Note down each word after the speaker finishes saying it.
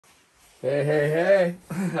Hey, hey,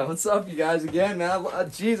 hey. What's up, you guys, again, man?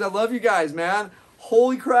 Jeez, I love you guys, man.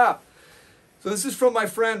 Holy crap. So this is from my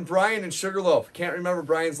friend Brian in Sugarloaf. Can't remember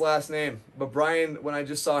Brian's last name, but Brian, when I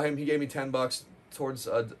just saw him, he gave me $10 towards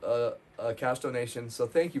a cash donation. So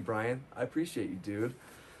thank you, Brian. I appreciate you, dude.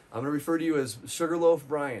 I'm going to refer to you as Sugarloaf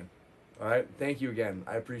Brian. All right? Thank you again.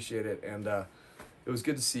 I appreciate it. And it was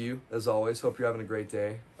good to see you, as always. Hope you're having a great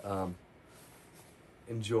day.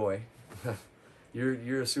 Enjoy.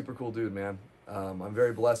 You're a super cool dude, man. I'm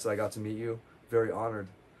very blessed that I got to meet you. Very honored.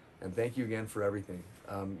 And thank you again for everything.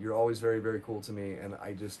 You're always very, very cool to me. And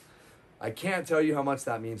I can't tell you how much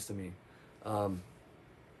that means to me.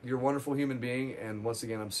 You're a wonderful human being. And once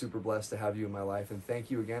again, I'm super blessed to have you in my life. And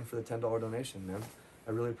thank you again for the $10 donation, man.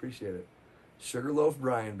 I really appreciate it. Sugarloaf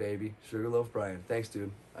Brian, baby. Sugarloaf Brian. Thanks,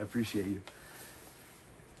 dude. I appreciate you.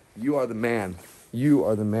 You are the man. You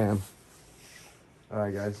are the man. All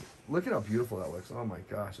right, guys. Look at how beautiful that looks. Oh, my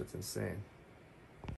gosh. That's insane.